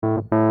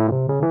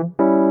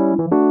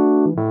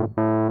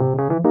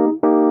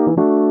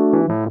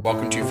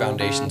to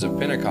Foundations of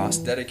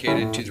Pentecost,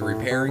 dedicated to the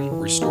repairing,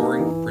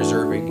 restoring,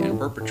 preserving, and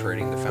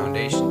perpetuating the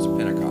foundations of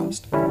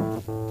Pentecost.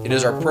 It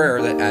is our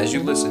prayer that as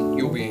you listen,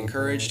 you will be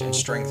encouraged and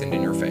strengthened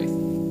in your faith.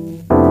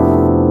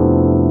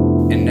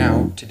 And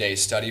now,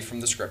 today's study from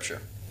the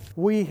Scripture.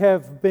 We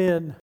have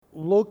been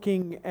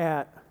looking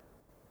at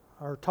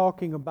or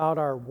talking about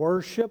our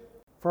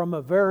worship from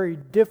a very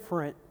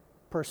different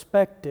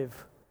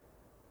perspective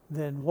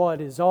than what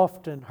is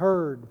often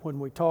heard when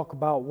we talk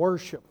about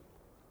worship.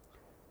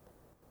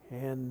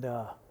 And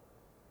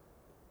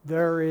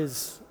there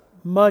is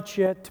much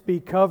yet to be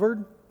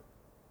covered.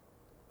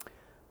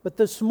 But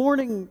this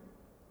morning,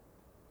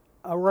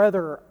 a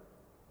rather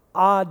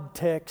odd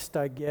text,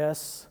 I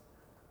guess,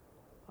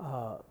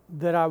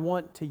 that I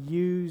want to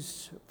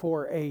use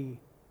for a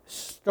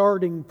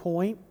starting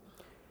point.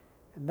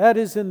 And that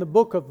is in the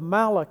book of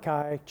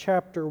Malachi,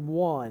 chapter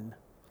 1.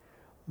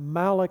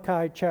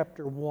 Malachi,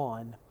 chapter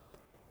 1.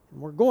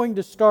 And we're going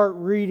to start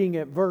reading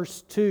at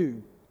verse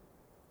 2.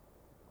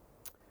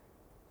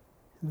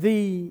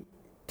 The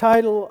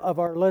title of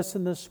our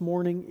lesson this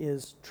morning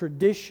is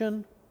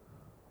Tradition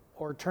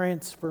or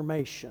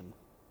Transformation.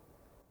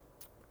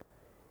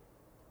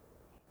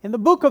 In the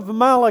book of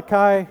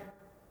Malachi,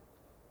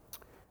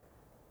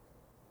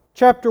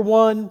 chapter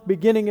 1,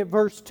 beginning at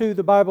verse 2,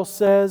 the Bible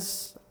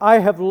says, I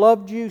have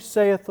loved you,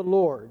 saith the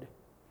Lord.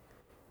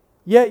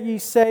 Yet ye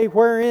say,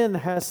 wherein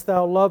hast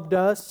thou loved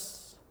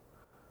us?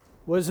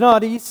 Was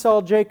not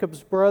Esau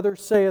Jacob's brother,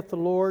 saith the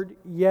Lord?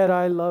 Yet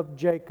I loved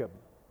Jacob.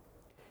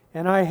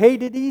 And I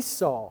hated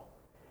Esau,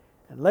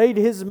 and laid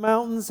his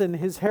mountains and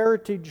his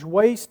heritage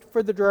waste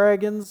for the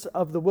dragons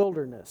of the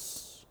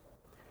wilderness.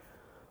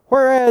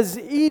 Whereas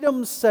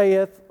Edom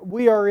saith,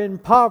 we are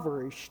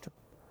impoverished,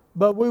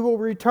 but we will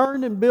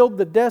return and build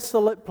the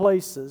desolate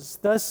places.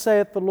 Thus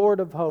saith the Lord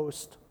of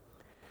hosts,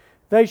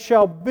 they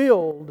shall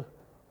build,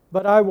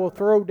 but I will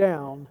throw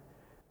down.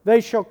 They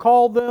shall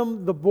call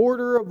them the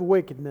border of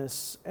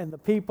wickedness, and the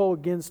people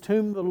against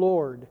whom the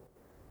Lord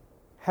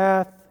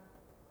hath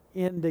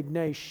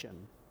indignation.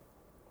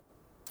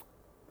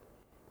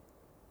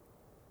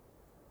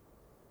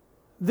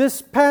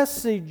 This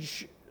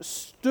passage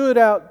stood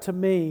out to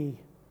me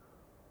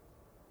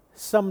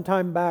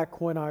sometime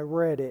back when I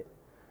read it,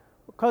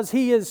 because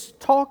he is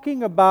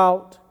talking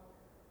about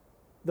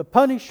the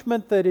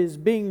punishment that is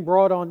being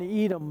brought on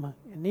Edom,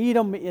 and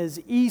Edom is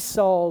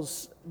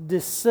Esau's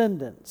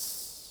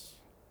descendants.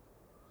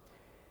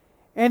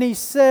 And he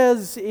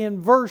says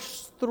in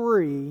verse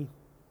 3,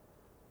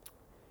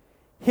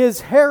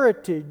 his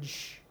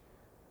heritage,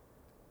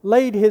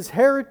 laid his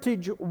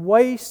heritage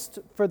waste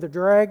for the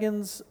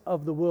dragons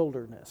of the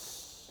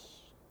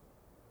wilderness.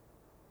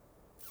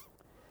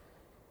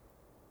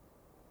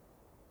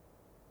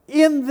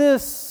 In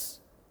this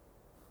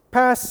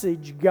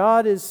passage,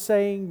 God is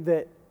saying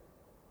that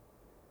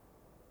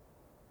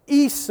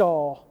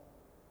Esau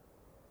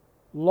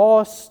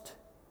lost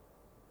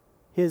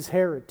his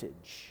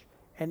heritage.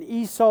 And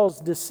Esau's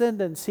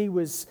descendants,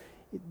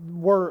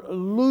 were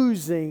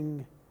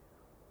losing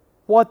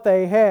what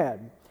they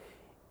had.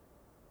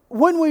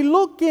 When we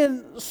look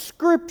in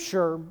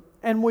Scripture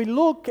and we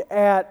look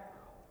at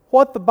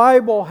what the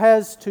Bible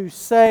has to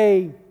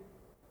say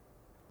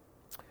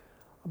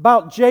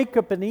about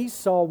Jacob and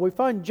Esau, we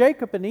find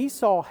Jacob and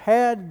Esau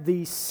had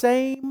the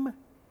same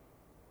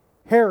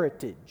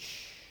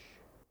heritage.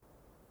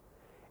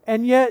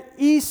 And yet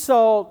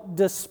Esau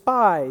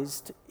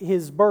despised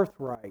his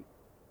birthright.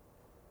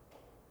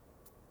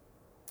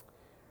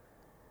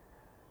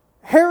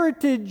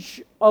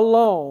 Heritage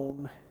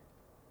alone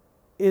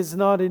is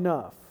not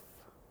enough.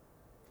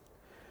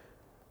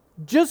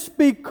 Just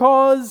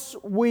because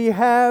we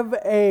have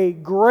a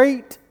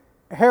great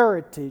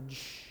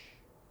heritage,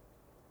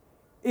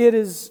 it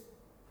is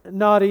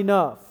not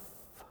enough.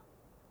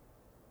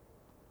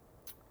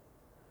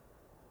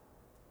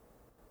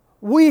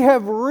 We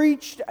have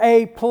reached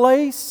a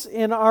place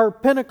in our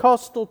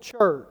Pentecostal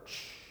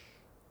church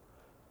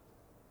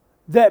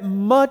that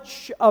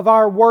much of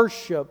our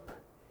worship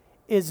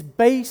is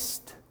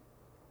based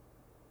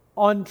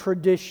on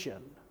tradition.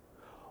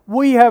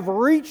 We have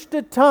reached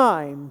a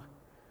time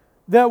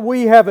that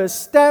we have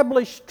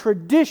established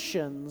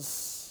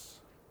traditions,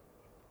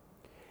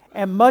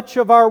 and much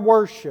of our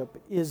worship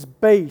is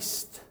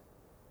based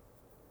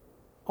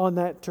on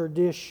that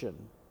tradition.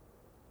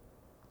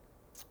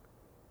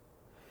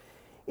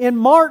 In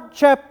Mark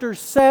chapter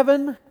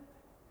 7,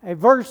 a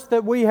verse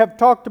that we have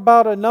talked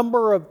about a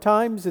number of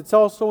times, it's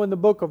also in the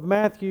book of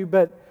Matthew,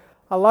 but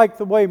I like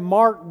the way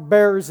Mark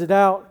bears it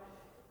out.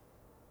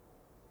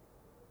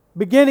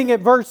 Beginning at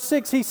verse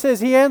 6, he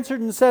says, he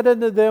answered and said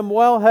unto them,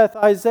 well hath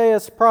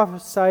Isaiah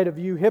prophesied of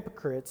you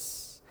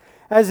hypocrites.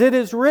 As it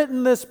is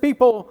written, this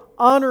people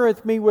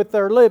honoreth me with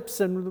their lips,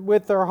 and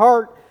with their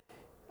heart,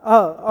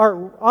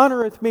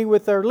 honoreth me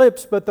with their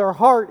lips, but their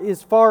heart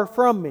is far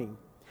from me.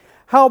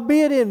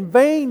 Howbeit in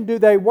vain do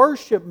they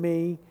worship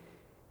me,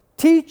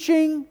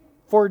 teaching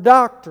for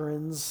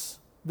doctrines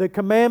the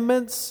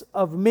commandments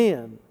of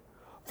men.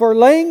 For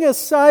laying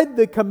aside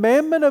the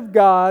commandment of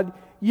God,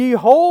 ye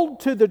hold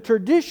to the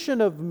tradition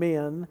of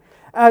men,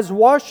 as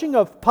washing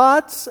of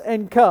pots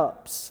and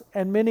cups,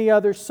 and many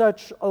other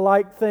such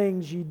like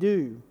things ye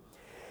do.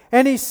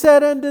 And he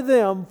said unto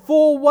them,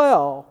 full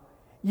well,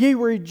 ye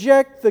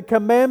reject the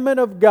commandment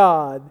of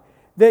God,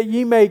 that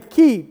ye may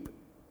keep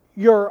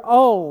your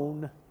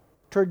own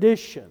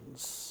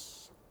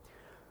traditions.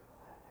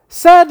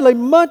 Sadly,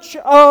 much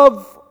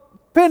of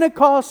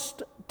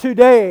Pentecost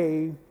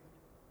today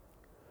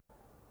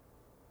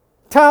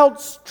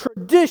touts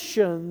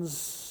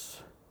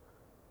traditions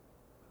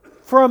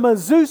from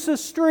Azusa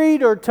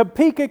Street or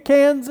Topeka,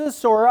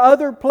 Kansas, or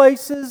other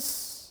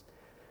places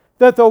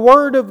that the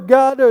Word of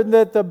God and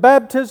that the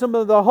baptism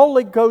of the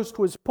Holy Ghost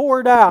was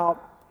poured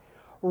out,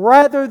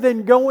 rather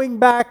than going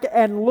back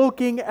and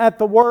looking at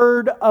the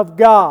Word of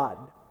God.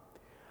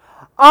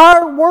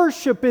 Our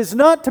worship is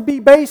not to be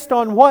based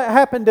on what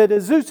happened at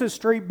Azusa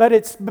Street, but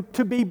it's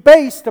to be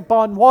based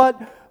upon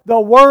what the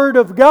Word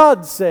of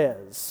God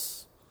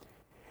says.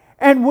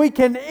 And we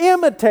can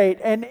imitate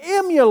and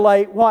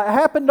emulate what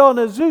happened on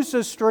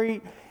Azusa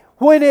Street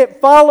when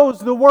it follows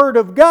the Word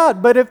of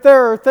God. But if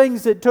there are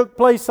things that took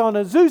place on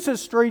Azusa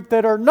Street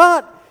that are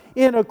not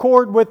in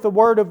accord with the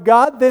Word of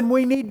God, then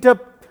we need to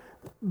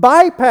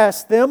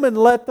bypass them and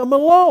let them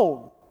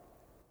alone.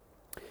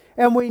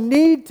 And we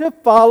need to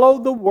follow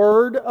the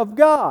Word of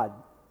God.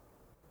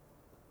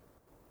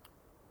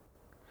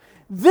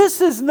 This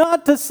is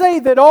not to say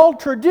that all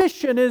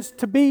tradition is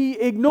to be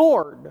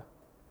ignored,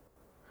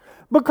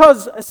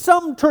 because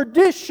some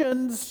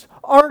traditions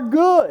are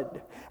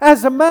good.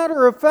 As a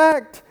matter of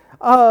fact,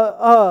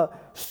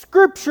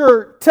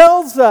 Scripture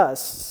tells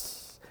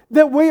us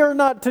that we are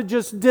not to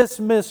just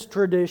dismiss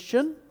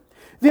tradition.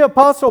 The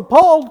Apostle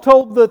Paul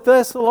told the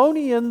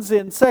Thessalonians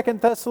in 2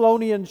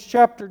 Thessalonians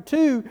chapter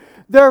 2,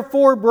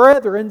 therefore,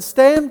 brethren,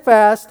 stand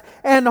fast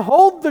and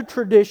hold the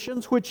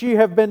traditions which ye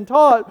have been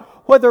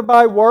taught, whether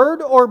by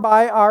word or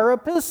by our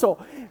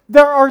epistle.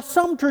 There are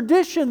some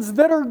traditions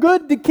that are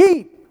good to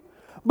keep,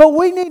 but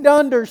we need to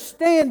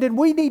understand and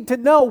we need to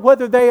know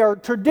whether they are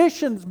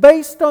traditions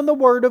based on the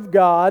Word of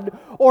God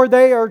or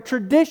they are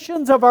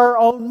traditions of our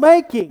own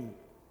making.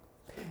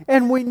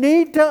 And we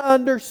need to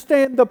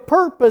understand the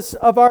purpose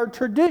of our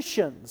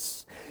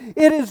traditions.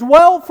 It is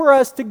well for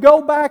us to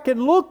go back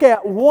and look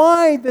at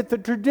why that the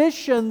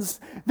traditions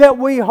that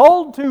we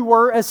hold to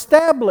were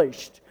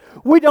established.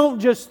 We don't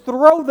just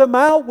throw them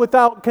out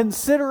without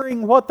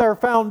considering what their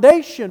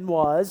foundation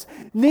was.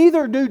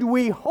 Neither do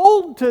we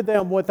hold to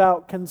them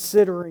without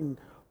considering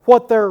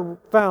what their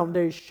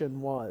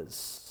foundation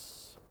was.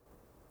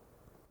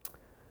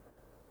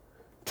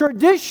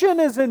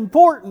 Tradition is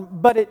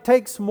important, but it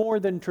takes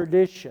more than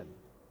tradition.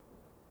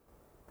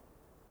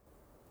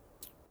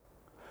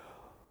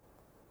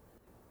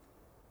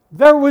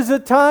 There was a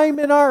time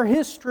in our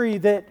history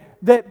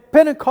that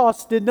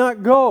Pentecost did not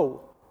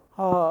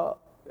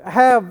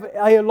have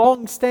a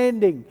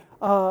long-standing,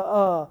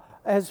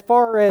 as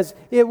far as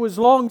it was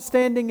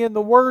long-standing in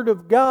the Word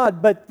of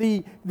God, but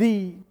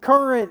the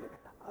current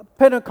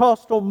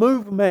Pentecostal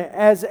movement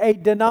as a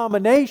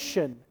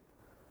denomination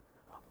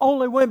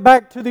only went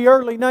back to the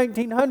early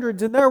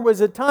 1900s, and there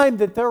was a time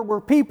that there were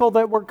people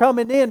that were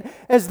coming in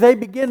as they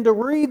began to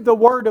read the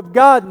Word of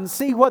God and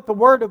see what the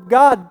Word of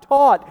God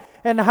taught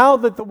and how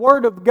that the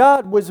Word of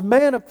God was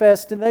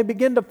manifest, and they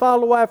began to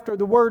follow after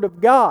the Word of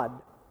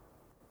God.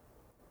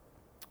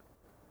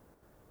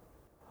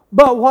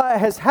 But what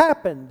has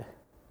happened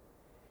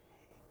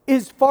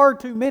is far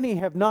too many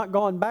have not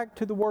gone back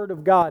to the Word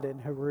of God and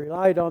have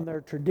relied on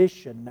their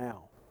tradition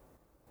now.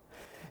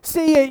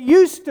 See, it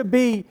used to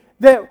be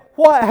that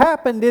what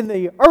happened in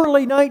the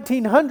early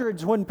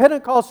 1900s when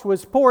Pentecost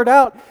was poured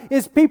out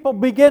is people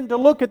began to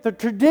look at the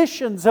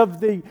traditions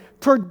of the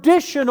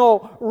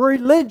traditional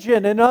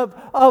religion and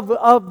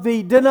of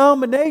the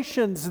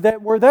denominations that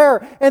were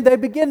there, and they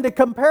began to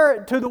compare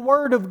it to the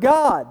Word of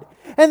God.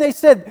 And they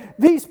said,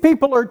 these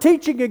people are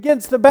teaching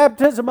against the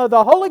baptism of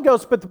the Holy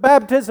Ghost, but the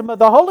baptism of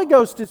the Holy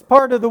Ghost is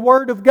part of the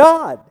Word of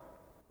God.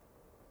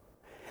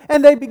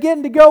 And they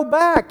begin to go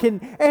back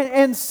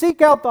and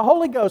seek out the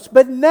Holy Ghost.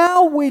 But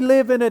now we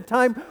live in a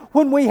time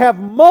when we have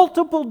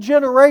multiple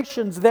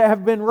generations that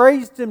have been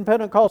raised in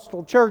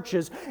Pentecostal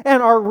churches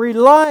and are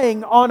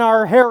relying on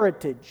our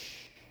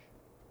heritage.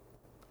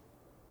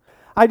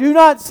 I do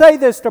not say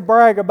this to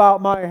brag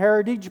about my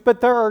heritage, but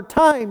there are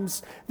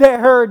times that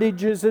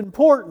heritage is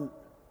important.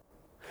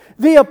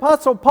 The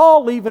Apostle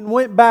Paul even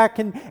went back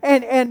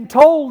and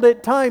told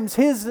at times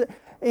his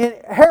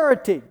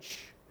heritage.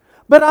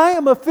 But I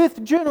am a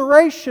fifth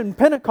generation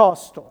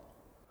Pentecostal.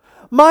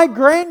 My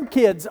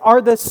grandkids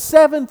are the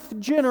seventh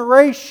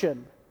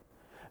generation,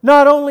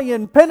 not only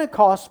in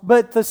Pentecost,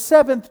 but the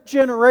seventh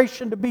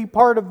generation to be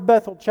part of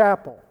Bethel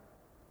Chapel.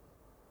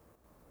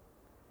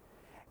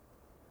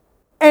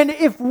 And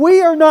if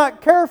we are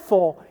not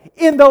careful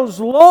in those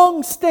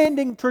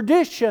long-standing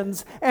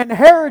traditions and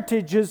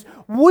heritages,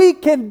 we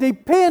can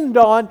depend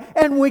on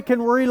and we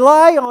can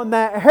rely on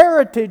that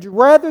heritage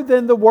rather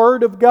than the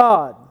Word of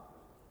God.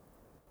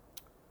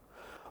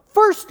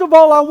 First of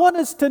all, I want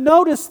us to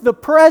notice the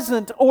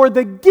present or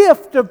the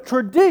gift of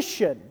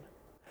tradition.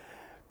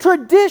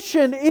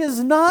 Tradition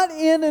is not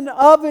in and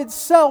of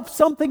itself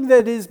something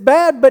that is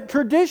bad, but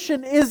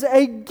tradition is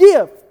a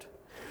gift.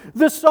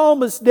 The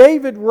psalmist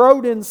David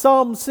wrote in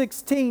Psalm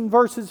 16,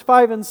 verses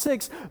 5 and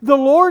 6, "The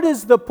Lord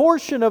is the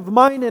portion of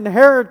mine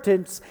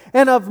inheritance,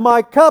 and of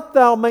my cup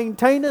thou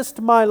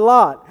maintainest my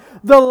lot.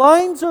 The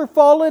lines are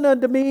fallen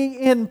unto me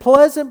in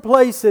pleasant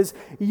places.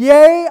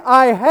 Yea,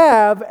 I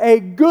have a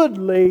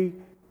goodly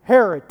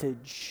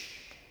heritage."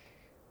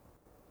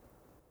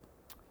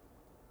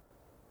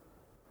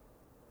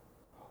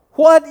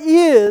 What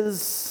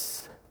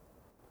is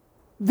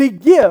the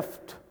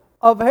gift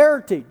of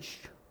heritage?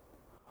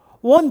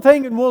 One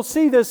thing, and we'll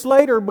see this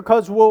later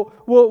because we'll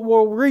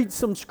read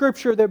some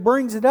scripture that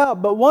brings it out,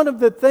 but one of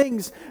the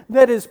things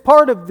that is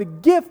part of the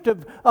gift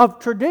of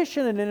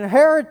tradition and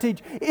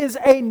heritage is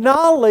a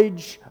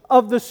knowledge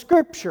of the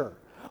Scripture.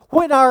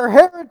 When our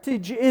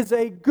heritage is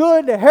a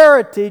good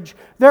heritage,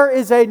 there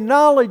is a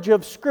knowledge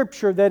of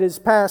Scripture that is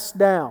passed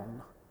down.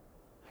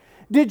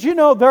 Did you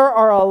know there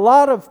are a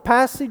lot of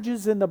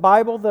passages in the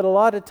Bible that a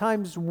lot of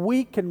times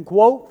we can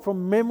quote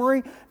from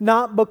memory,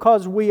 not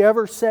because we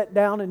ever sat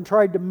down and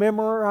tried to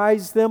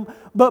memorize them,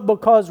 but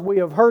because we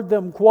have heard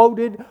them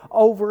quoted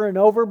over and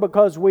over,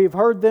 because we've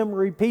heard them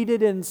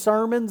repeated in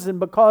sermons, and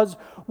because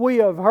we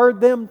have heard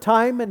them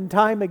time and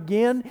time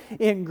again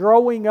in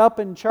growing up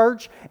in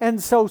church. And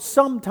so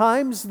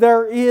sometimes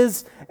there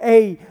is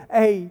a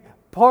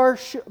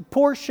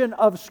portion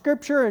of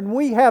Scripture, and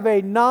we have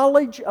a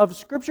knowledge of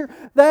Scripture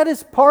that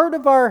is part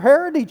of our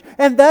heritage,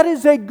 and that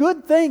is a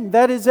good thing.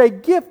 That is a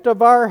gift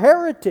of our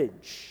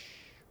heritage.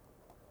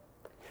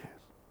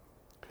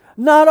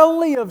 Not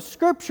only of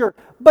Scripture,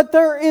 but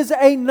there is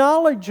a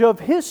knowledge of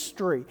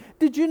history.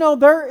 Did you know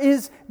there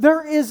is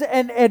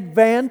an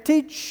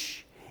advantage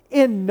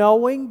in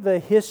knowing the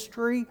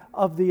history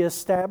of the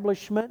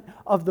establishment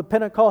of the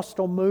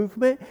Pentecostal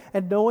movement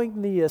and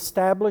knowing the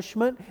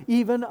establishment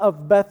even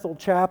of Bethel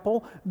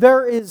Chapel?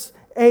 There is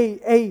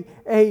a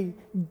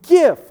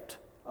gift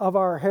of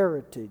our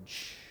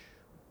heritage.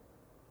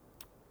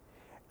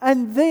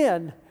 And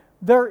then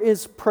there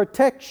is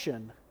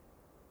protection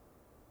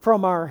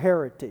from our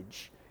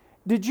heritage.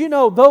 Did you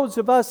know those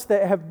of us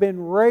that have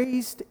been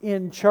raised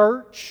in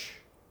church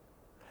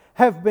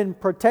have been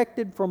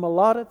protected from a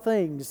lot of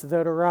things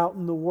that are out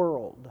in the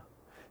world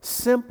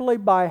simply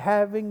by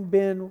having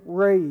been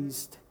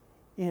raised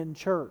in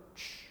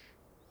church?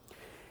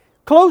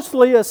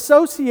 Closely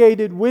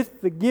associated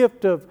with the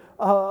gift of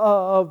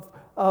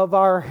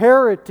our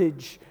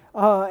heritage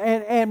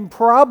and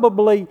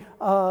probably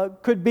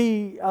could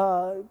be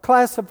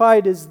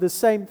classified as the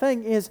same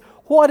thing is,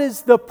 what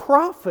is the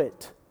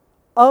profit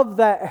of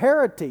that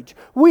heritage?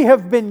 We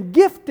have been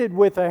gifted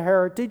with a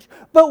heritage,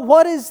 but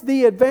what is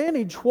the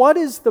advantage? What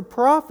is the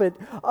profit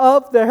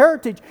of the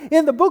heritage?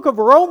 In the book of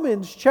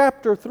Romans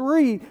chapter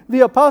 3, the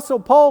Apostle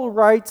Paul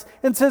writes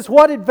and says,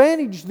 "What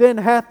advantage then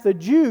hath the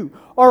Jew?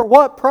 Or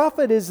what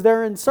profit is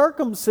there in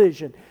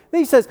circumcision?"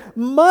 He says,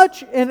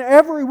 "Much in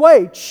every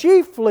way,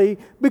 chiefly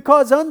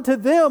because unto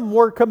them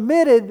were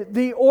committed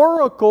the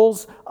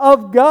oracles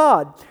of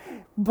God."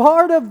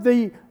 Part of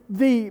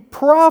the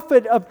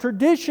profit of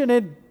tradition,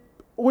 and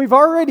we've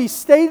already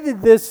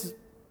stated this,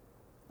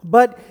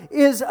 but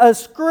is a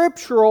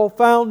scriptural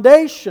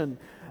foundation.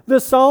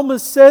 The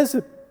psalmist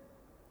says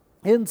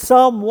in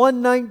Psalm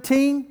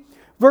 119,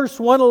 verse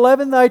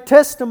 111, "Thy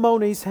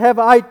testimonies have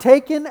I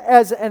taken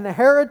as an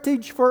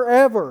heritage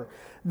forever.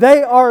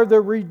 They are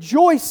the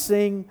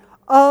rejoicing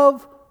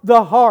of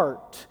the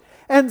heart."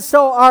 And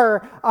so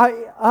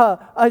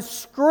a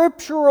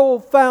scriptural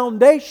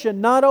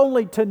foundation, not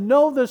only to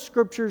know the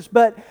Scriptures,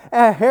 but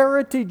a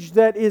heritage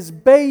that is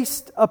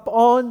based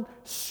upon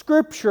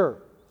Scripture.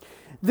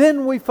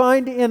 Then we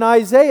find in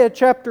Isaiah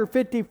chapter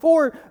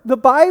 54, the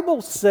Bible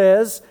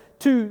says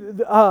to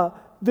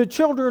the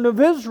children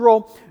of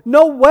Israel,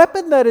 "No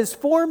weapon that is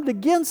formed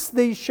against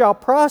thee shall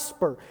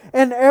prosper,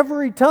 and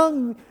every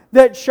tongue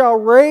that shall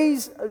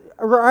rise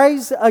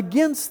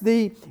against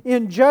thee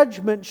in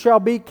judgment shall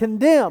be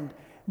condemned."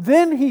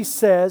 Then he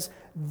says,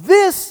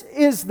 "This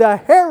is the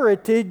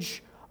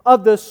heritage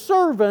of the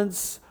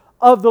servants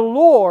of the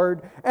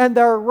Lord, and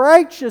their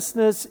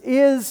righteousness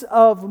is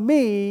of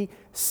me,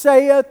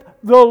 saith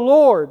the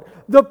Lord."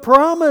 The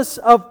promise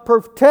of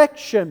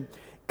protection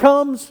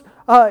comes,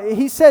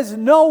 he says,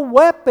 "No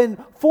weapon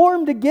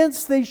formed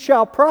against thee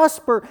shall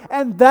prosper,"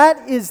 and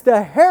that is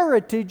the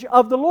heritage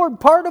of the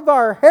Lord. Part of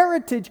our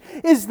heritage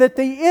is that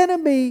the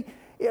enemy,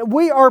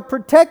 we are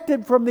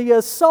protected from the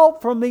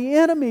assault from the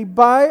enemy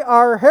by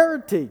our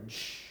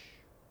heritage.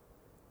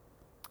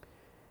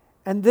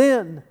 And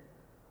then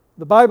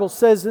the Bible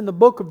says in the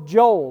book of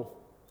Joel,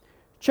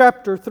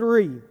 chapter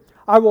 3,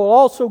 "I will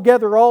also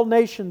gather all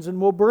nations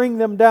and will bring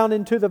them down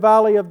into the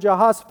valley of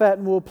Jehoshaphat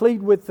and will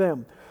plead with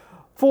them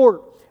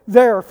for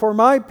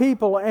my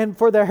people and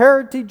for the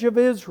heritage of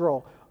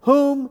Israel,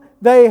 whom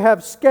they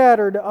have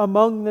scattered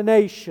among the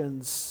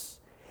nations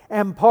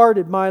and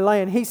parted my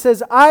land." He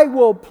says, "I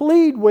will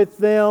plead with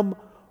them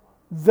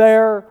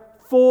there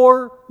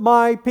for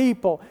my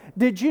people.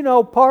 Did you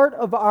know part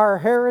of our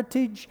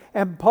heritage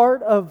and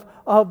part of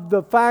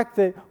the fact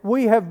that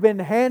we have been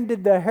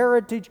handed the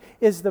heritage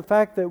is the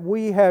fact that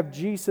we have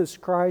Jesus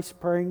Christ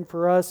praying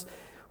for us?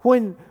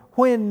 When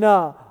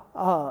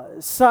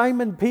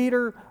Simon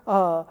Peter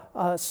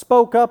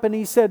spoke up and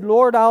he said,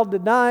 Lord, I'll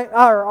deny,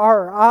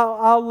 or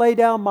I'll lay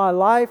down my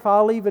life,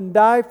 I'll even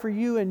die for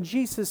you. And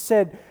Jesus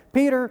said,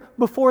 Peter,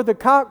 before the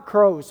cock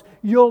crows,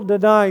 you'll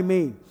deny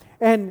me.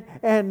 And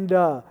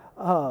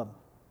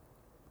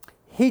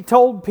he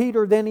told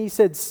Peter then, he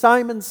said,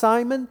 Simon,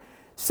 Simon,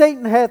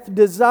 Satan hath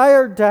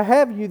desired to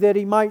have you that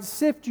he might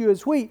sift you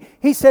as wheat.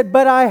 He said,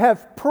 but I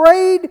have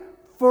prayed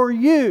for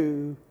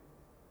you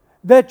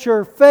that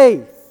your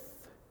faith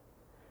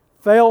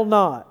fail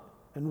not.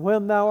 And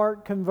when thou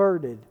art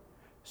converted,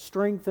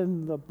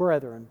 strengthen the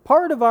brethren.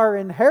 Part of our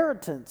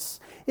inheritance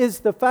is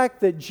the fact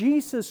that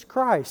Jesus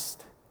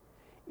Christ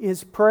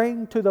is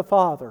praying to the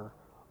Father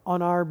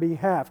on our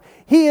behalf.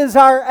 He is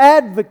our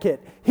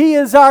advocate. He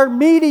is our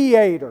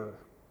mediator.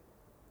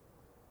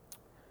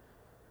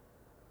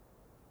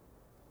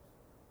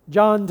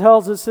 John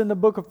tells us in the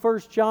book of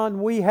 1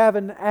 John, we have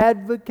an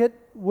advocate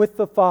with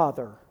the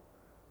Father,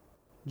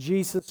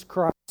 Jesus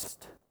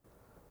Christ,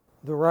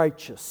 the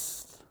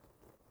righteous.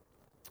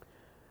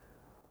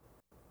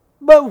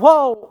 But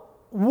while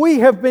we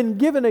have been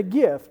given a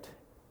gift,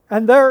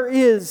 and there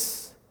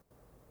is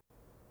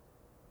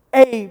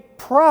a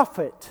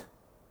profit,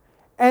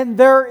 and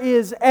there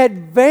is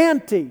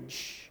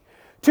advantage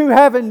to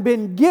having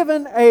been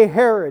given a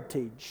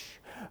heritage,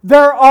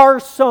 there are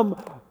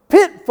some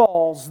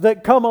pitfalls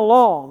that come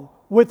along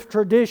with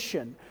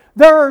tradition.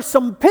 There are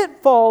some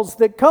pitfalls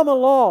that come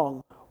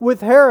along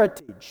with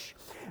heritage.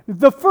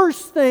 The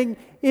first thing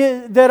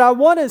that I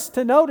want us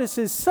to notice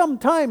is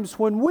sometimes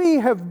when we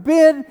have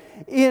been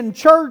in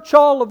church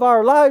all of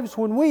our lives,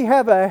 when we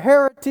have a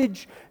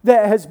heritage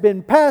that has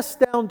been passed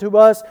down to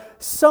us,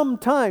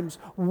 sometimes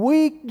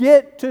we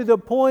get to the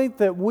point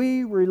that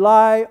we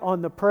rely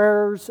on the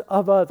prayers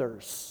of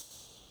others.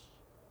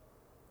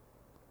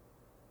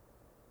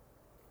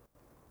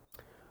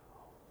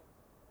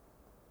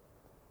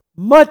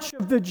 Much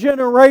of the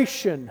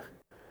generation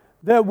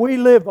that we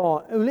live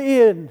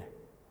in,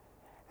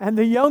 and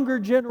the younger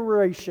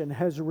generation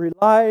has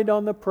relied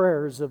on the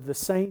prayers of the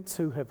saints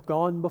who have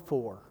gone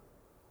before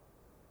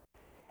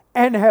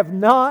and have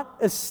not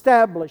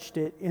established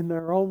it in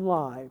their own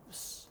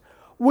lives.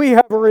 We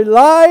have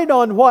relied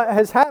on what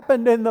has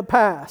happened in the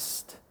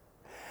past.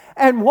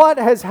 And what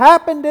has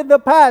happened in the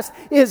past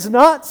is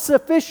not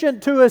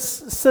sufficient to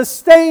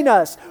sustain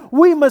us.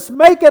 We must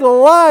make it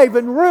alive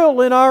and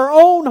real in our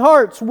own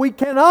hearts. We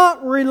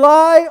cannot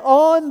rely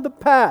on the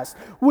past.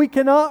 We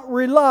cannot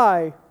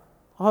rely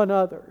on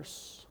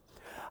others.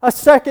 A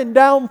second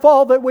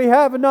downfall that we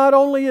have not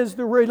only is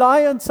the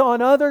reliance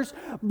on others,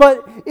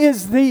 but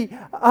is the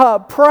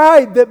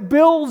pride that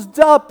builds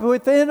up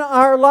within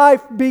our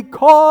life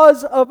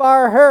because of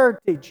our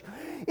heritage.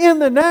 In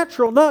the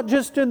natural, not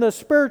just in the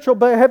spiritual,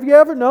 but have you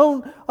ever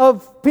known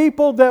of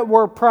people that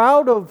were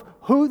proud of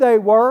who they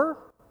were?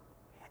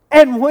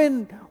 And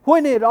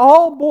when it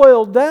all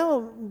boiled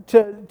down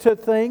to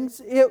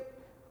things,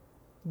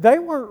 they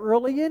weren't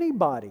really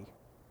anybody.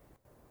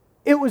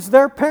 It was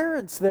their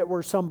parents that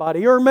were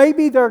somebody, or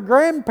maybe their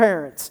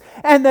grandparents.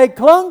 And they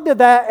clung to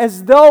that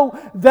as though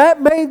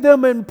that made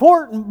them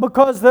important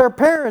because their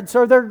parents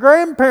or their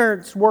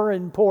grandparents were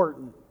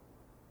important.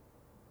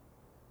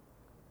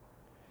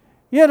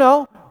 You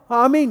know,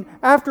 I mean,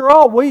 after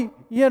all,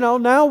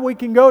 now we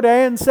can go to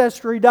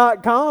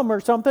Ancestry.com or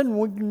something.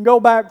 We can go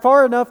back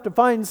far enough to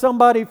find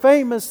somebody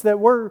famous that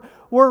we're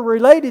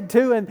related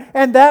to,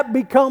 and that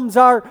becomes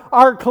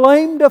our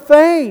claim to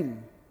fame.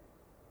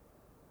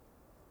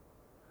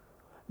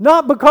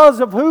 Not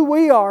because of who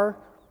we are,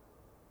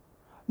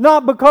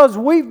 not because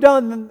we've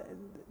done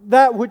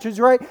that which is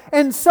right.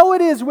 And so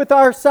it is with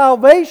our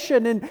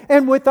salvation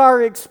and with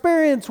our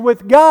experience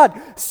with God.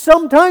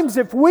 Sometimes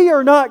if we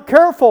are not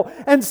careful,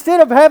 instead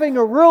of having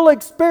a real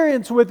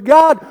experience with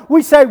God,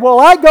 we say,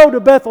 well, I go to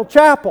Bethel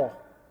Chapel.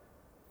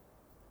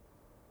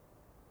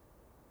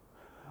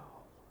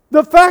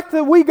 The fact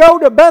that we go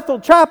to Bethel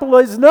Chapel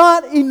is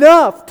not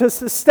enough to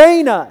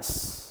sustain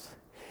us.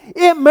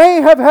 It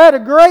may have had a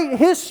great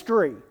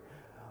history,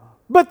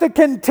 but the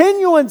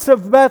continuance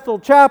of Bethel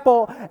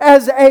Chapel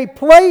as a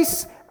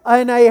place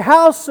and a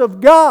house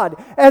of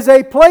God, as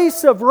a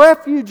place of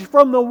refuge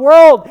from the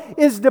world,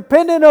 is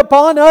dependent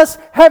upon us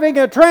having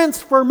a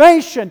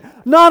transformation,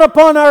 not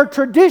upon our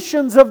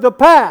traditions of the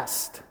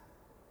past.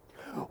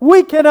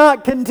 We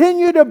cannot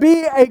continue to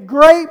be a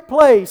great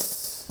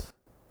place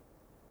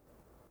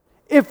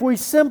if we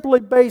simply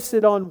base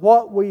it on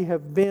what we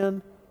have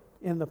been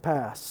in the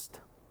past.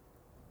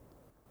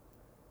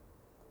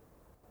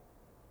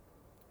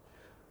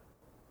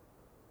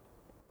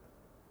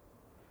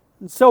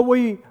 And so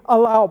we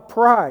allow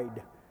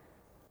pride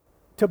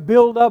to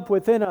build up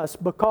within us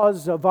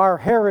because of our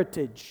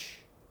heritage.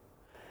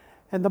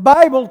 And the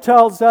Bible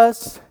tells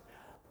us,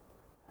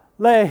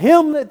 let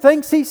him that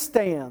thinks he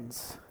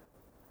stands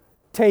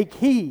take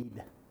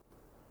heed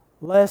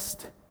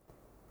lest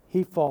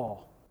he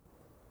fall.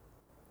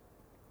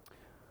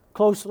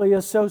 Closely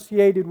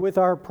associated with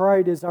our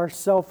pride is our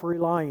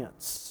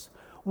self-reliance.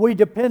 We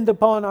depend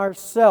upon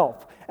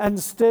ourselves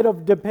instead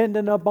of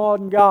depending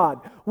upon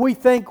God. We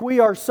think we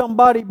are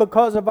somebody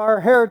because of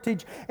our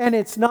heritage, and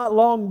it's not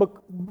long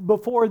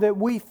before that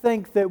we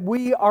think that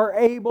we are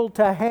able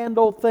to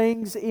handle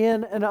things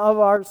in and of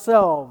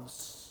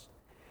ourselves.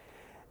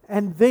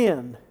 And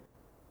then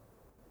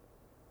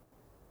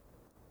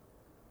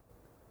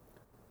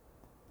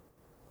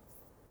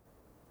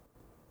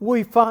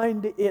we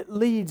find it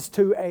leads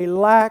to a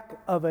lack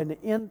of an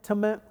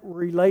intimate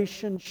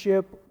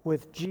relationship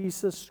with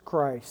Jesus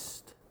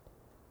Christ.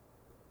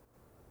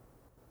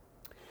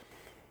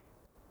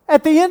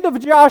 At the end of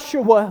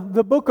Joshua,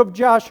 the book of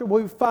Joshua,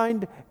 we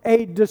find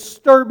a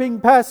disturbing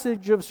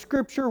passage of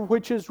Scripture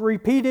which is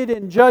repeated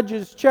in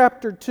Judges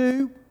chapter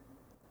 2,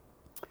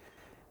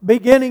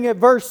 beginning at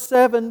verse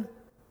 7.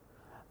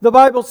 The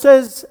Bible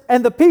says,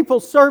 "And the people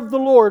served the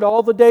Lord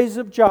all the days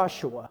of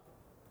Joshua,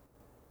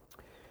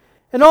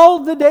 and all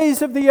the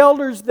days of the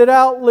elders that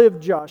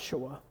outlived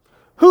Joshua,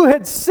 who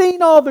had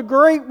seen all the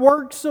great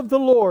works of the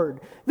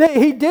Lord that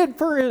He did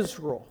for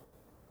Israel.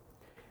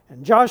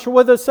 And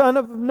Joshua the son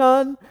of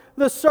Nun,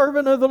 the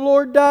servant of the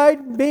Lord,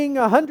 died, being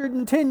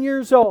 110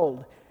 years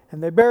old.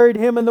 And they buried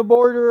him in the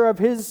border of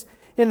his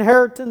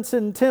inheritance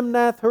in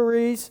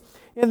Timnath-Heres,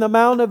 in the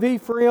mount of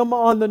Ephraim,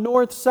 on the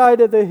north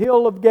side of the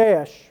hill of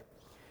Gash.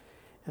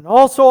 And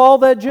also all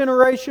that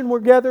generation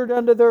were gathered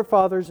unto their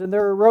fathers, and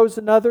there arose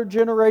another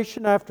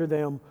generation after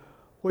them,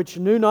 which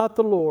knew not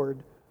the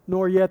Lord,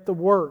 nor yet the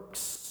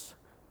works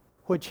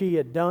which He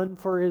had done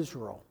for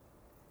Israel."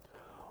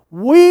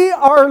 We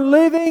are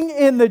living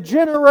in the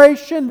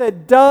generation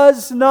that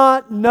does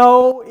not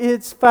know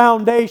its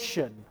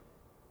foundation.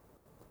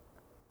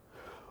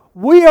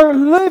 We are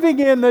living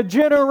in the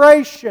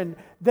generation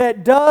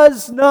that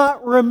does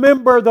not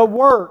remember the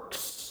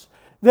works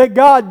that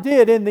God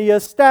did in the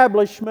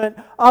establishment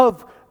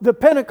of the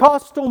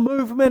Pentecostal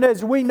movement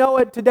as we know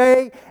it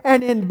today,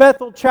 and in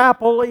Bethel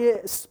Chapel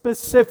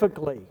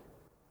specifically.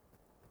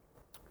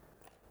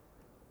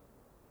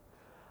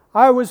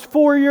 I was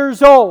 4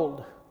 years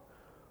old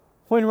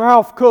when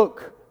Ralph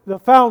Cook, the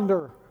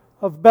founder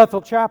of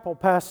Bethel Chapel,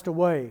 passed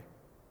away.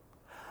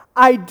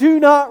 I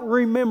do not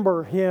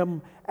remember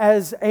him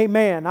as a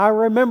man. I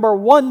remember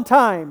one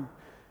time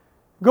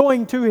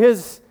going to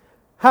his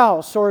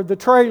house or the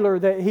trailer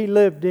that he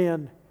lived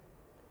in,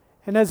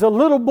 and as a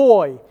little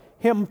boy,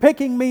 him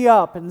picking me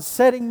up and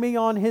setting me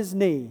on his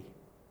knee.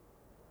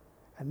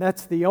 And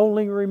that's the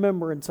only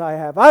remembrance I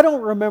have. I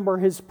don't remember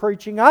his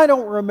preaching. I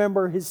don't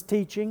remember his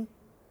teaching.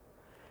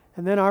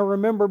 And then I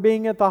remember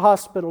being at the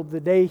hospital the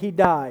day he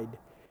died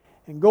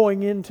and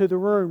going into the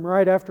room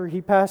right after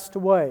he passed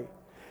away.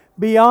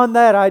 Beyond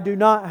that, I do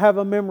not have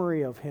a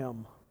memory of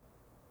him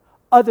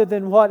other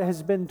than what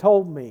has been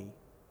told me.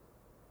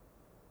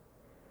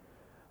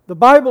 The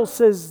Bible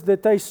says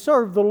that they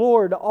served the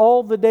Lord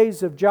all the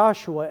days of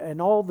Joshua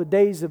and all the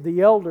days of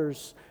the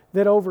elders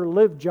that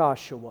overlived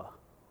Joshua.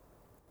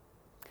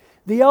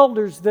 The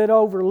elders that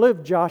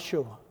overlived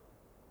Joshua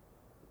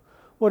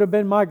would have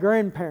been my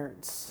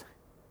grandparents,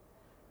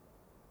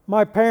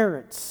 my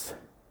parents.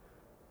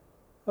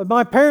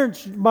 My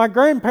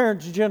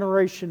grandparents'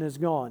 generation is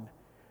gone.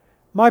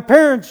 My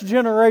parents'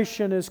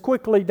 generation is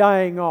quickly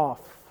dying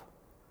off.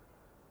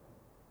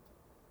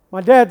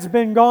 My dad's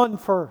been gone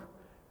for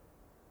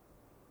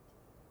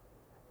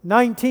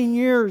 19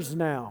 years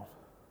now.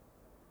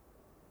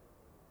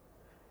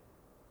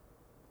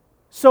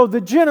 So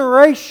the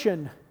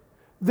generation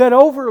that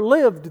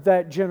overlived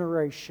that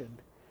generation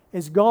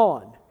is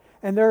gone.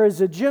 And there is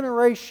a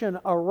generation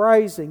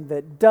arising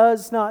that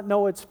does not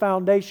know its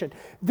foundation.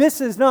 This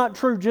is not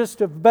true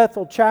just of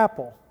Bethel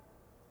Chapel.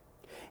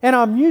 And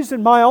I'm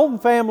using my own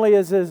family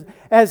as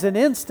an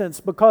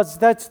instance because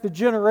that's the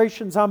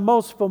generations I'm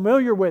most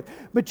familiar with.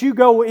 But you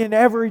go in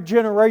every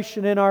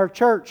generation in our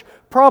church.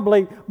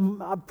 Probably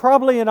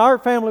in our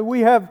family we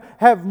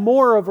have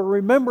more of a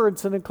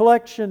remembrance and a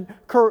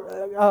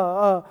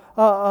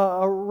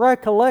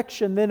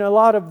recollection than a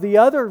lot of the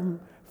other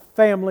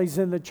families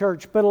in the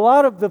church. But a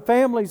lot of the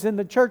families in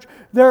the church,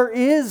 there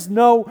is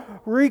no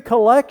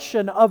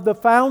recollection of the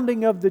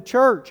founding of the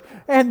church.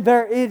 And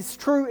it's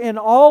true in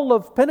all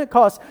of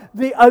Pentecost.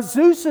 The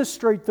Azusa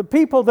Street, the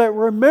people that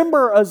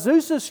remember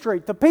Azusa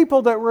Street, the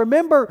people that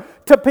remember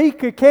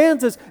Topeka,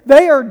 Kansas,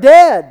 they are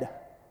dead.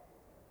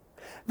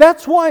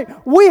 That's why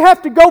we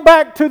have to go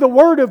back to the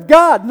Word of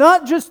God,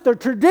 not just the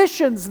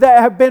traditions that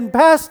have been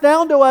passed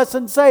down to us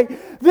and say,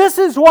 this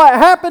is what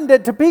happened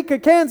at Topeka,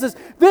 Kansas.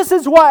 This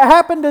is what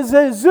happened at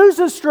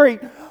Azusa Street.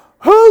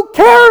 Who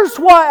cares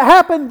what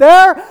happened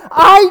there?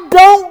 I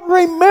don't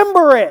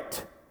remember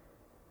it.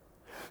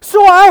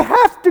 So I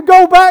have to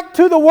go back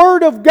to the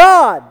Word of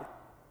God.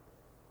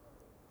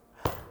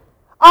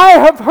 I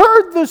have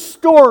heard the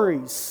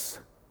stories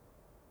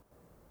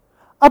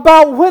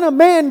about when a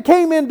man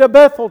came into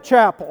Bethel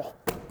Chapel.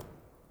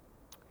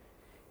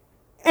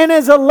 And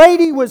as a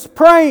lady was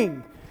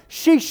praying,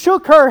 she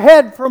shook her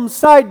head from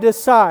side to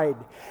side.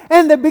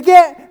 And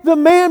the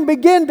man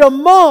began to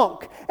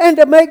mock and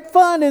to make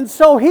fun. And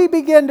so he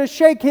began to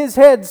shake his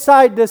head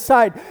side to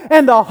side.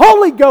 And the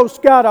Holy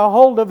Ghost got a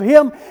hold of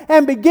him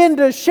and began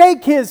to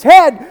shake his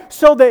head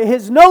so that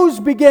his nose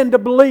began to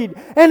bleed.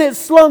 And it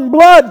slung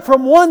blood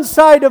from one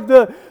side of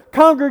the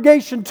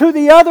congregation to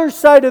the other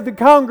side of the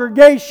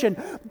congregation.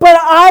 But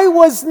I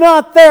was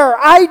not there.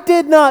 I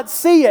did not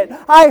see it.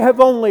 I have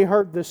only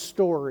heard the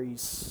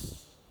stories.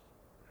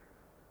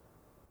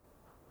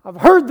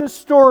 I've heard the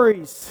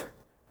stories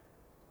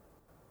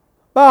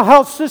about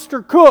how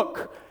Sister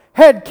Cook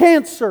had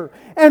cancer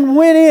and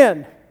went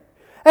in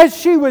as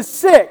she was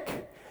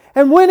sick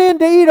and went in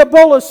to eat a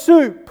bowl of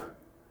soup.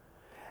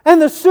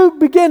 And the soup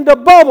began to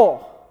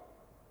bubble.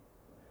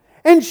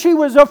 And she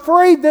was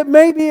afraid that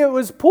maybe it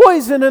was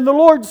poison, and the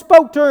Lord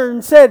spoke to her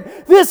and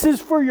said, "This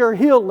is for your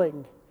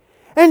healing."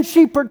 And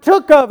she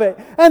partook of it,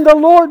 and the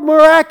Lord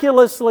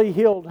miraculously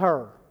healed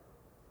her.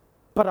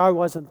 But I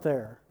wasn't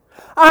there.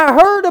 I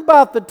heard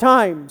about the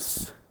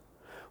times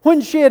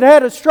when she had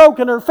had a stroke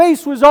and her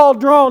face was all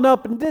drawn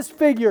up and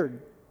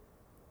disfigured.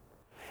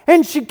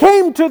 And she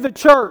came to the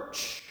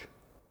church.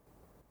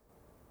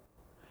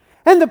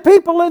 And the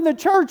people in the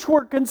church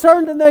were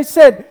concerned, and they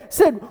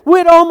said,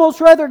 "We'd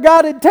almost rather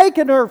God had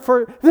taken her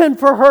than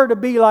for her to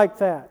be like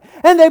that."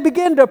 And they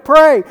began to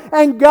pray,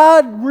 and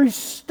God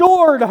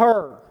restored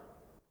her.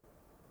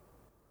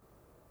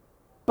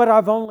 But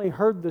I've only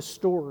heard the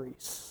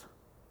stories.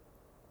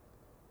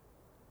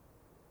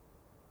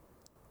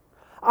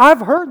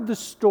 I've heard the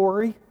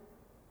story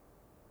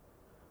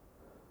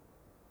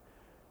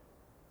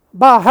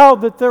about how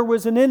that there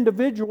was an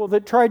individual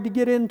that tried to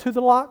get into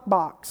the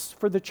lockbox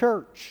for the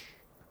church.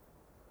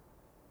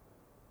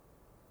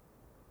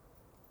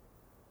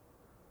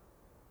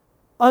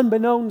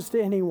 Unbeknownst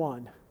to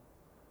anyone.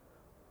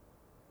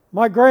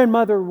 My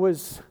grandmother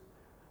was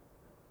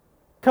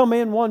come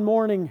in one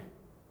morning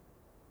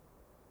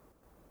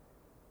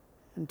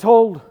and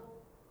told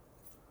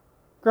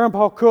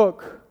Grandpa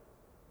Cook,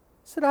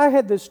 said, "I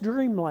had this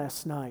dream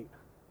last night."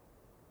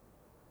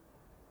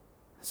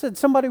 Said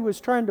somebody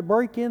was trying to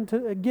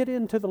get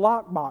into the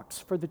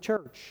lockbox for the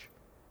church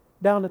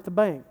down at the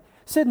bank.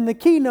 Said, and the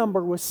key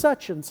number was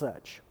such and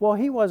such. Well,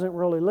 he wasn't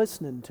really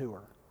listening to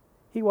her.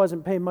 He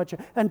wasn't paying much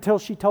until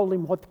she told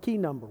him what the key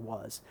number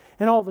was.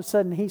 And all of a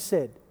sudden he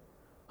said,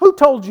 "Who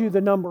told you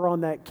the number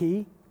on that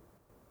key?"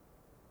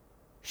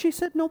 She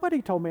said,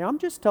 "Nobody told me. I'm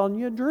just telling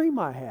you a dream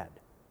I had."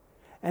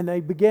 And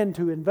they began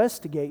to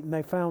investigate, and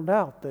they found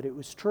out that it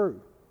was true.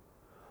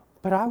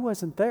 But I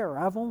wasn't there.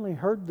 I've only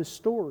heard the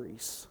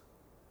stories.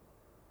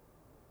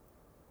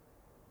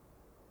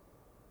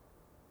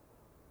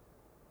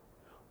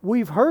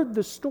 We've heard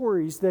the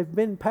stories. They've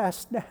been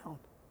passed down.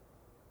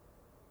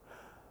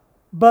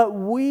 But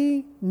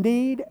we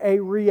need a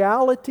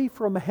reality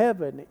from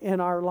heaven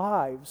in our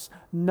lives,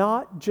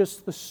 not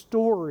just the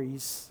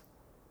stories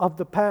of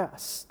the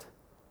past.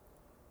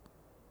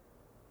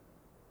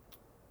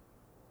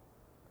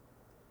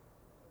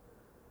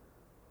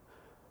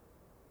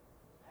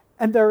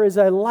 And there is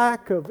a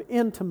lack of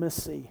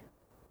intimacy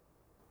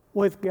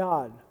with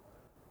God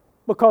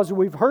because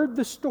we've heard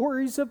the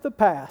stories of the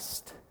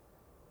past,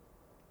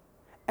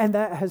 and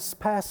that has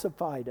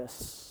pacified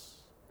us.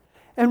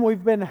 And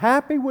we've been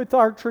happy with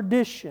our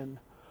tradition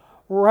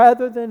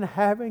rather than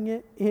having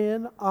it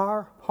in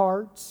our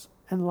hearts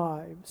and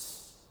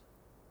lives.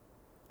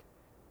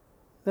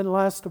 Then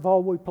last of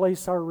all, we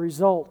place our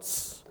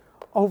results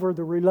over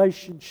the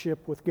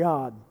relationship with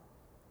God.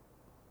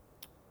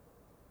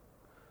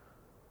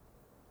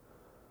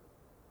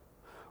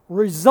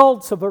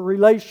 Results of a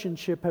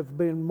relationship have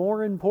been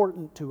more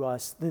important to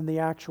us than the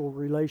actual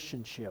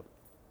relationship.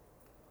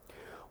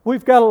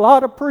 We've got a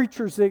lot of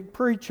preachers that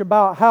preach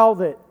about how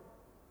that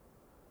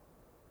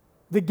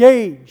the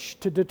gauge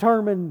to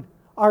determine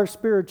our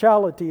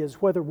spirituality is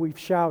whether we've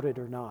shouted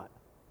or not.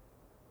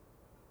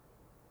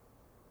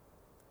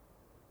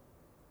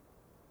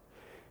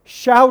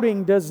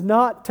 Shouting does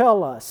not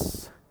tell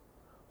us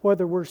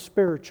whether we're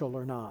spiritual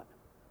or not,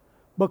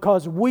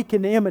 because we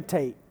can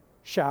imitate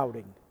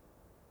shouting.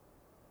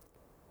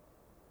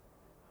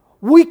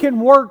 We can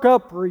work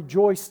up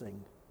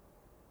rejoicing.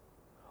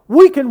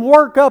 We can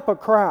work up a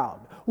crowd.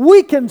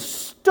 We can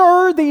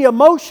stir the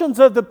emotions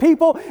of the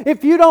people.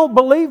 If you don't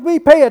believe me,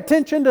 pay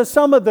attention to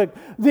some of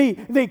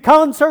the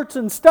concerts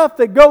and stuff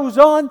that goes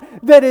on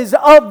that is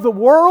of the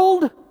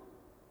world.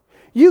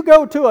 You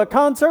go to a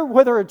concert,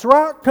 whether it's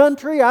rock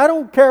country, I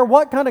don't care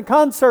what kind of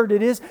concert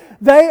it is,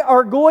 they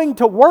are going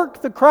to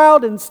work the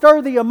crowd and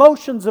stir the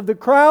emotions of the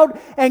crowd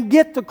and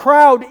get the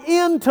crowd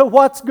into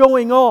what's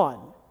going on.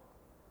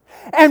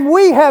 And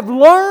we have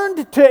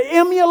learned to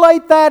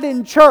emulate that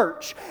in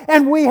church.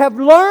 And we have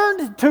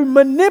learned to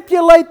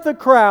manipulate the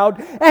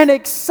crowd and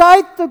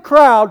excite the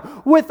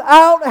crowd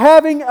without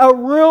having a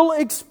real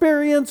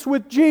experience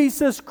with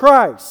Jesus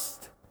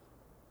Christ.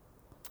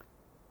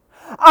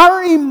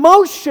 Our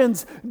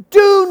emotions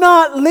do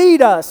not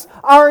lead us.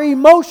 Our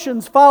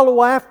emotions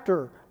follow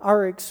after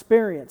our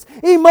experience.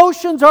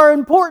 Emotions are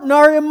important.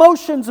 Our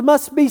emotions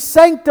must be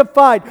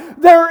sanctified.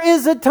 There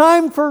is a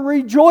time for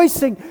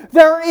rejoicing.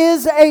 There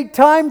is a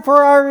time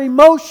for our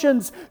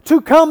emotions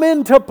to come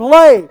into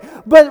play.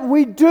 But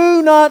we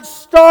do not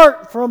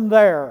start from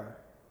there.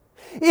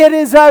 It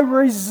is a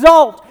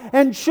result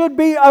and should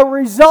be a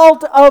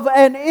result of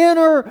an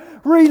inner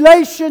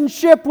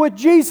relationship with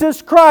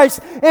Jesus Christ.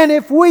 And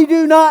if we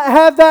do not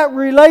have that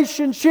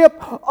relationship,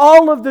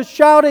 all of the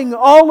shouting,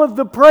 all of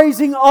the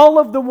praising, all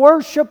of the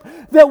worship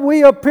that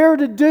we appear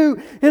to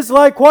do is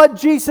like what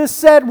Jesus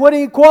said when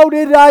He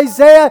quoted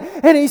Isaiah,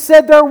 and He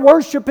said they're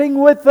worshiping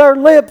with their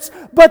lips,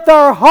 but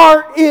their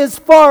heart is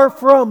far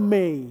from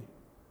me.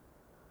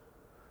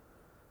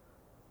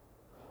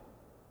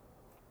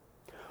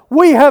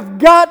 We have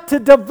got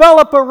to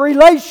develop a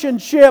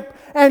relationship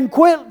and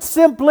quit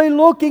simply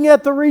looking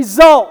at the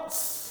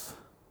results.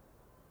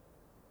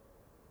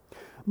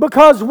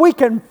 Because we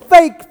can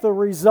fake the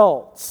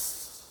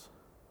results.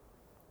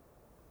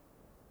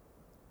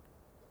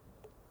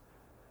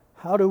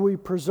 How do we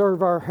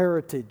preserve our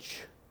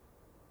heritage?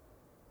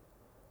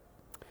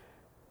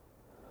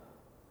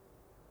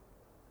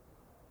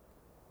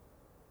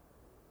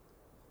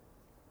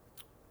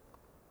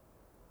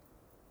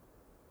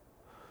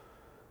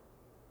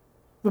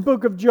 The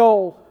book of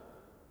Joel,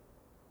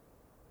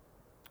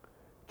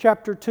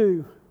 chapter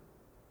 2,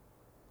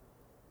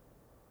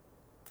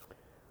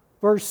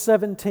 verse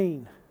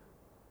 17.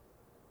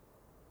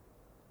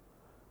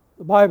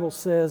 The Bible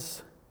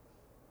says,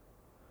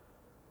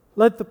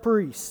 "Let the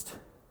priest,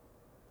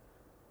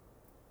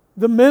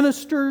 the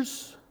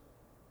ministers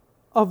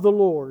of the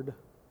Lord,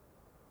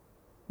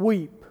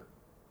 weep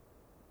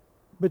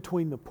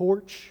between the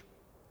porch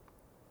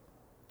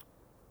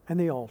and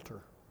the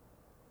altar.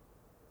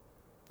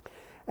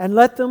 And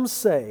let them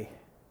say,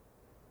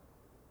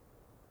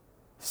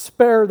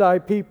 Spare thy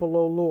people,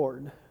 O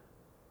Lord,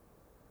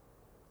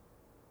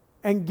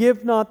 and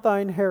give not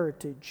thine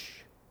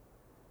heritage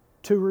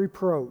to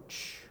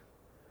reproach,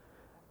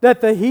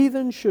 that the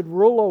heathen should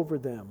rule over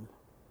them.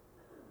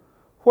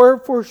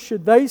 Wherefore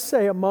should they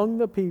say among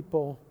the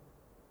people,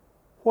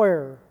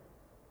 Where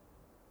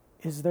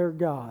is their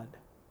God?"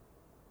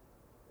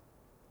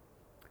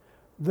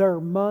 There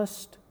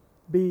must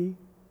be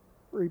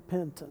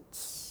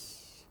repentance.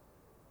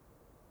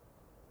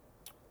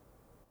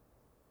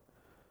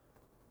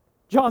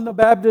 John the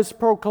Baptist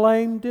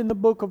proclaimed in the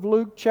book of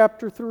Luke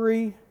chapter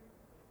 3,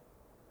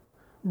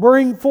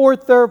 "Bring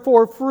forth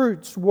therefore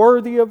fruits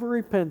worthy of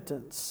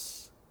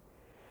repentance,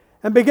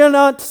 and begin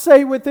not to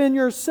say within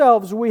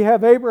yourselves, We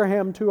have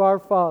Abraham to our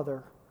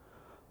father.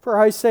 For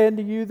I say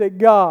unto you that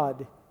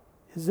God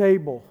is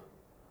able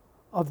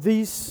of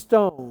these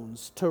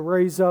stones to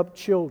raise up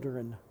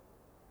children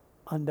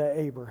unto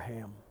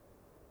Abraham."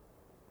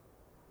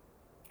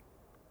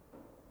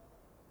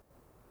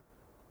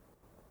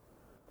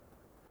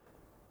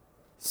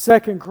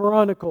 Second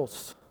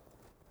Chronicles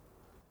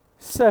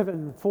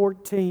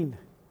 7:14.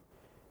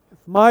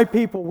 "If my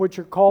people which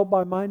are called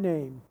by my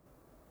name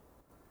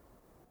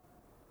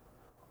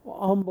will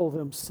humble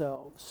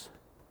themselves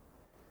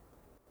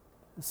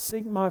and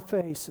seek my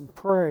face and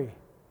pray,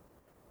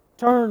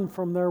 turn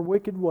from their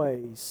wicked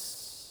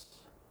ways,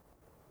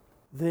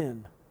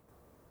 then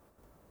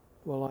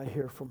will I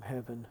hear from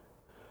heaven."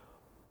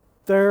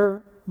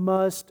 There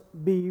must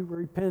be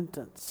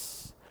repentance.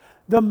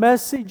 The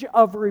message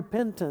of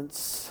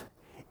repentance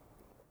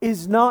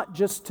is not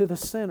just to the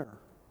sinner.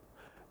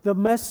 The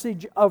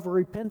message of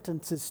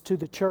repentance is to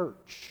the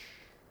church.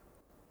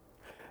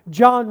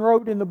 John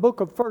wrote in the book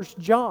of 1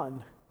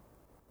 John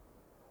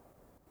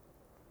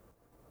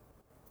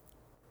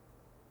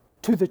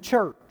to the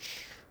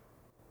church.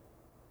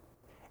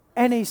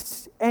 And he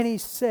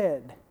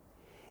said,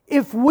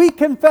 if we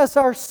confess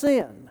our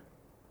sin,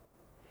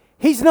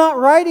 he's not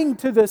writing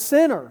to the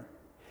sinner.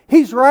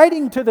 He's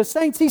writing to the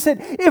saints. He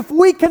said, if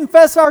we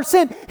confess our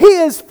sin, He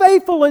is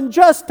faithful and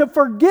just to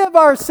forgive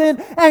our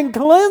sin and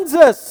cleanse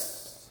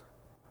us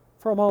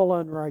from all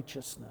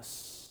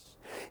unrighteousness.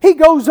 He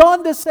goes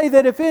on to say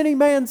that if any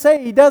man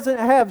say he doesn't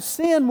have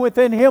sin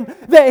within him,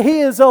 that he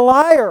is a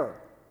liar,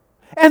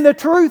 and the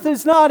truth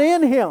is not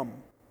in him.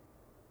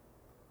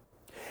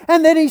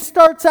 And then he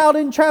starts out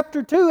in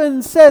chapter 2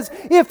 and says,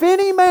 if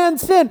any man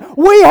sin,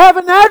 we have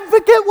an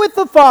advocate with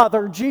the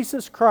Father,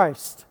 Jesus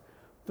Christ,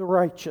 the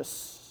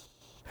righteous.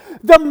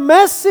 The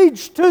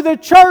message to the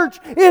church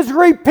is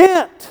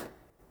repent.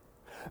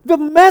 The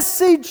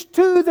message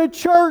to the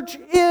church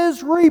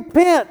is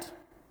repent,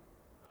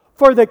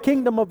 for the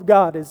kingdom of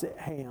God is at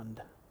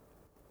hand.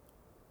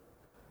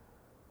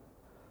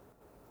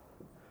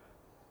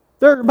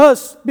 There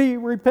must be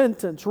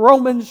repentance.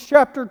 Romans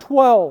chapter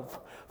 12,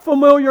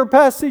 familiar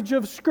passage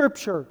of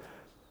Scripture.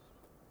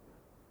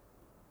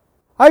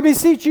 I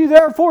beseech you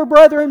therefore,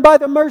 brethren, by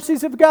the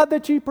mercies of God,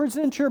 that ye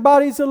present your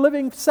bodies a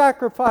living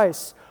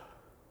sacrifice,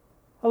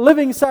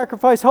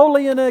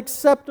 holy and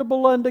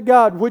acceptable unto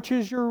God, which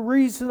is your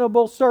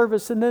reasonable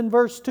service. And then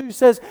verse 2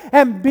 says,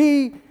 and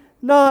be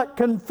not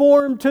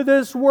conformed to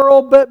this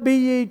world, but be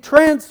ye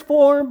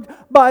transformed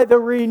by the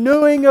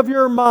renewing of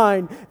your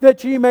mind,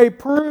 that ye may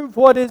prove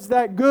what is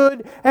that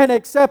good and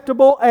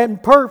acceptable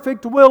and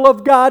perfect will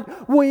of God.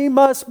 We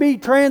must be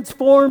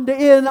transformed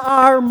in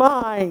our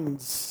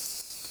minds.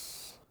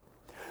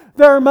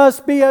 There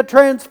must be a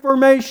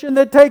transformation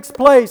that takes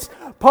place.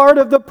 Part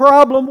of the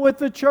problem with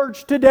the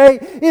church today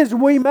is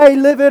we may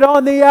live it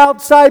on the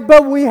outside,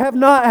 but we have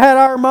not had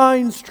our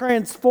minds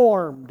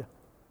transformed.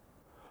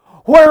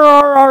 Where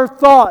are our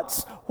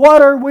thoughts?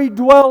 What are we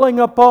dwelling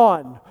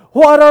upon?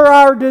 What are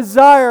our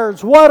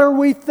desires? What are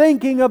we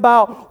thinking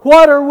about?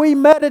 What are we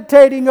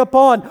meditating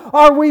upon?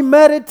 Are we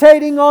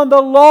meditating on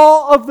the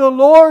law of the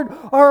Lord,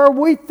 or are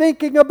we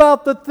thinking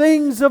about the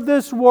things of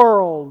this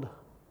world?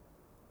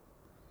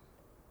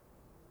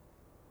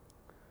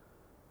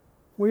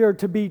 We are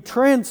to be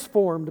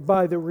transformed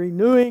by the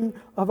renewing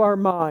of our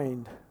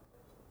mind.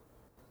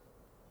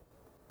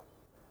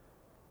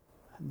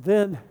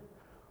 Then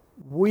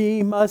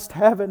we must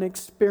have an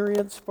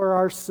experience for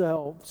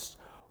ourselves.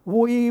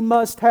 We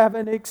must have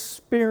an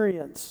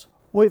experience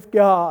with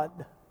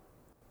God.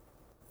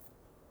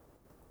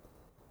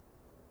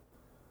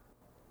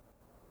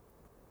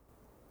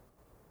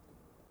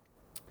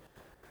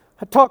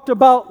 I talked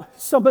about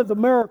some of the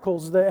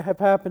miracles that have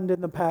happened in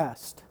the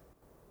past.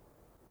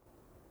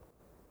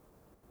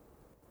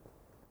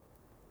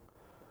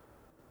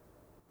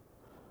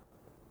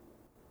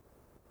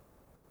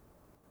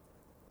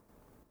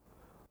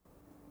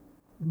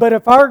 But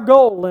if our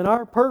goal and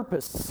our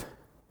purpose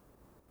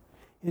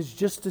is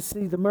just to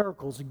see the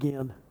miracles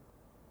again,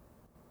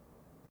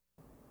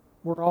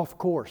 we're off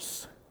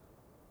course.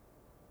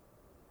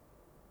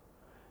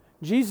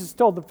 Jesus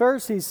told the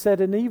Pharisees, said,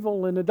 an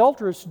evil and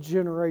adulterous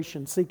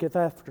generation seeketh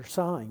after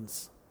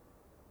signs.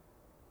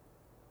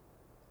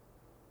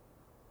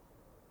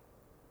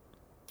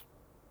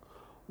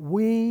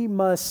 We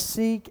must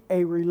seek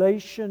a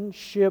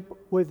relationship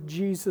with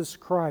Jesus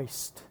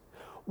Christ.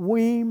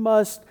 We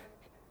must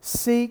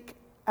seek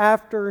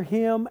after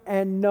Him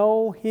and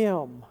know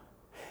Him.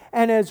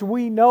 And as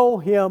we know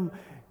Him,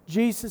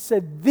 Jesus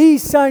said,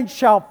 these signs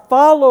shall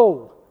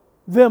follow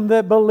them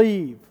that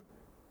believe.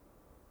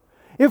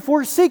 If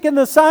we're seeking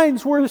the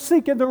signs, we're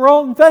seeking the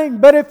wrong thing.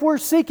 But if we're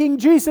seeking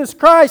Jesus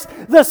Christ,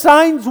 the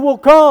signs will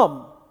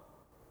come.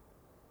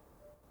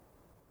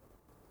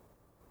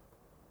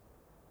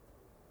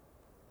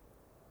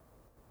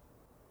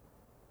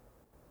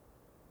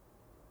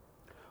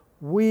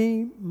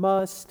 We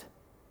must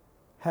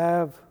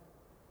have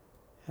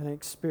an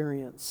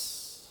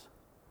experience.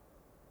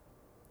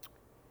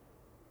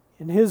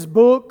 In his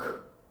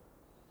book,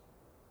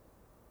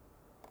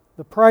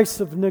 The Price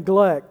of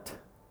Neglect,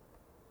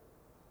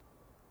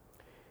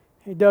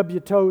 A.W.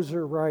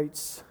 Tozer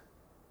writes,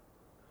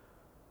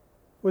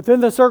 within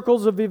the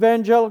circles of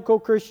evangelical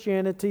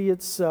Christianity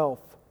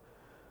itself,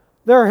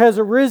 there has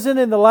arisen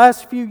in the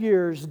last few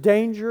years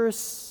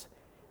dangerous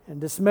and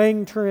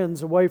dismaying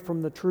trends away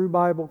from the true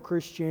Bible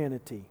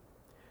Christianity.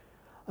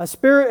 A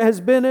spirit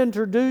has been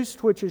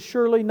introduced which is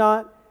surely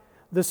not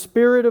the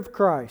Spirit of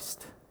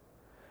Christ.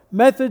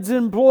 Methods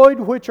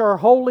employed which are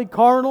wholly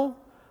carnal,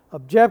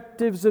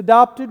 objectives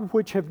adopted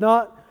which have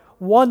not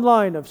one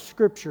line of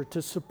Scripture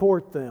to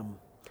support them.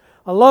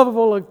 A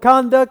level of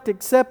conduct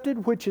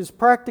accepted which is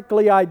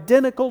practically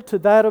identical to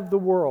that of the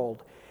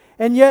world.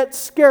 And yet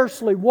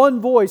scarcely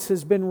one voice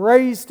has been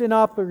raised in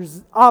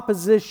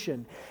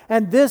opposition.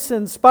 And this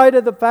in spite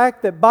of the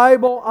fact that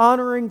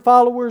Bible-honoring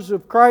followers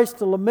of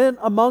Christ lament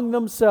among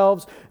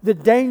themselves the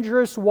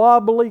dangerous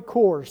wobbly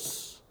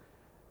course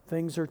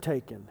things are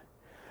taken.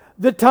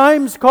 The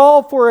times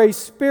call for a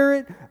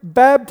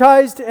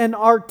Spirit-baptized and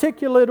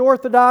articulate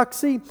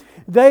orthodoxy.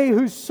 They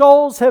whose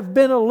souls have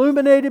been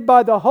illuminated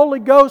by the Holy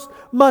Ghost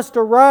must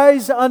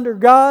arise under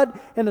God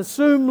and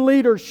assume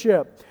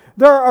leadership.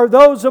 There are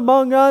those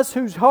among us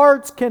whose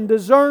hearts can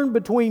discern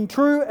between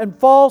true and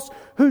false,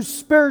 whose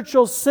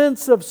spiritual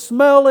sense of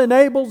smell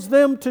enables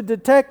them to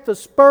detect the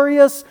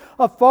spurious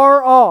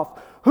afar off,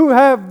 who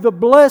have the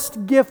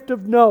blessed gift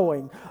of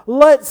knowing.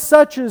 Let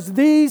such as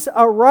these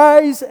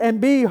arise and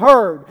be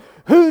heard.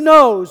 Who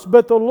knows,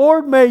 but the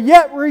Lord may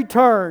yet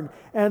return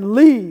and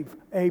leave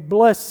a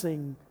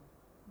blessing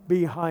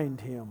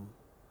behind Him.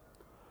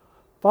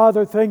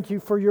 Father, thank You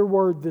for Your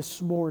word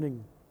this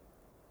morning.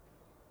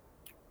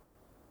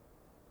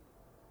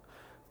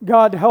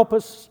 God, help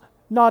us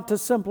not to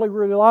simply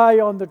rely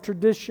on the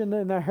tradition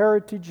and the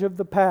heritage of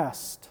the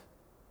past,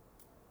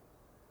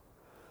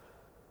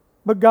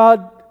 but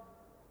God,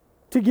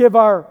 to give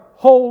our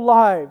whole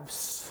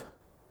lives,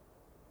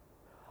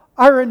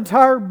 our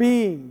entire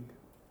being,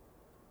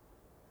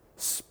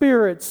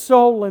 spirit,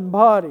 soul, and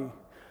body,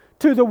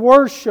 to the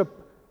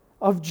worship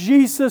of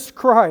Jesus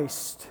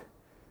Christ.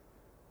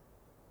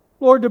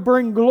 Lord, to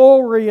bring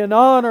glory and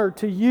honor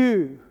to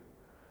You,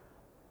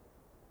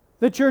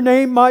 that Your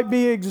name might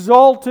be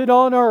exalted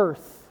on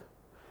earth,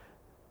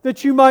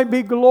 that You might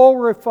be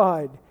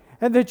glorified,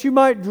 and that You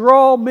might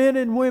draw men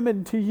and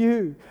women to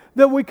You,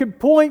 that we could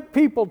point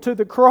people to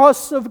the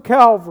cross of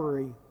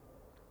Calvary.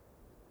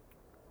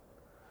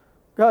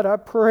 God, I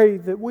pray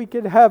that we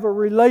could have a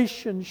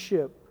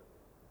relationship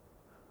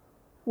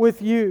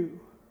with You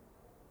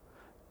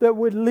that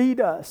would lead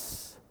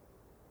us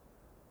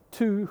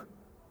to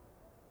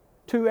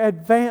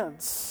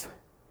advance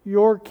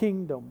Your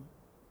kingdom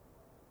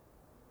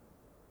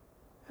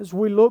as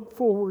we look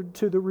forward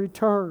to the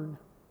return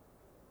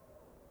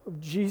of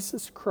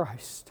Jesus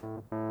Christ,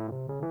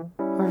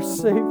 our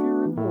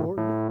Savior and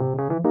Lord.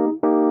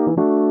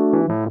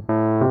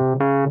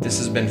 This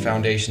has been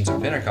Foundations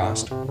of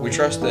Pentecost. We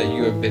trust that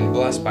you have been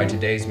blessed by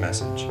today's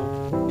message.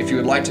 If you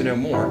would like to know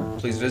more,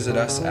 please visit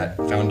us at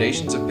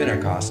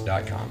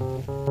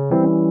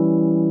foundationsofpentecost.com.